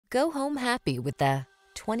Go home happy with the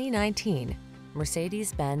 2019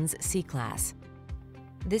 Mercedes-Benz C-Class.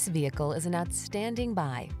 This vehicle is an outstanding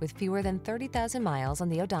buy with fewer than 30,000 miles on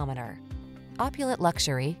the odometer. Opulent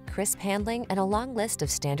luxury, crisp handling, and a long list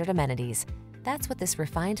of standard amenities. That's what this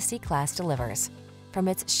refined C-Class delivers. From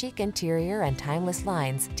its chic interior and timeless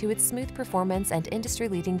lines to its smooth performance and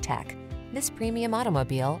industry-leading tech, this premium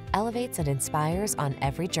automobile elevates and inspires on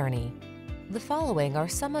every journey. The following are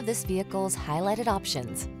some of this vehicle's highlighted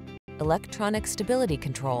options: electronic stability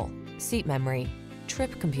control, seat memory,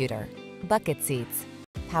 trip computer, bucket seats,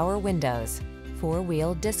 power windows,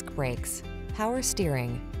 four-wheel disc brakes, power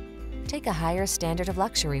steering. Take a higher standard of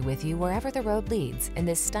luxury with you wherever the road leads in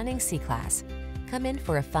this stunning C-Class. Come in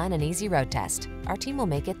for a fun and easy road test. Our team will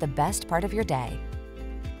make it the best part of your day.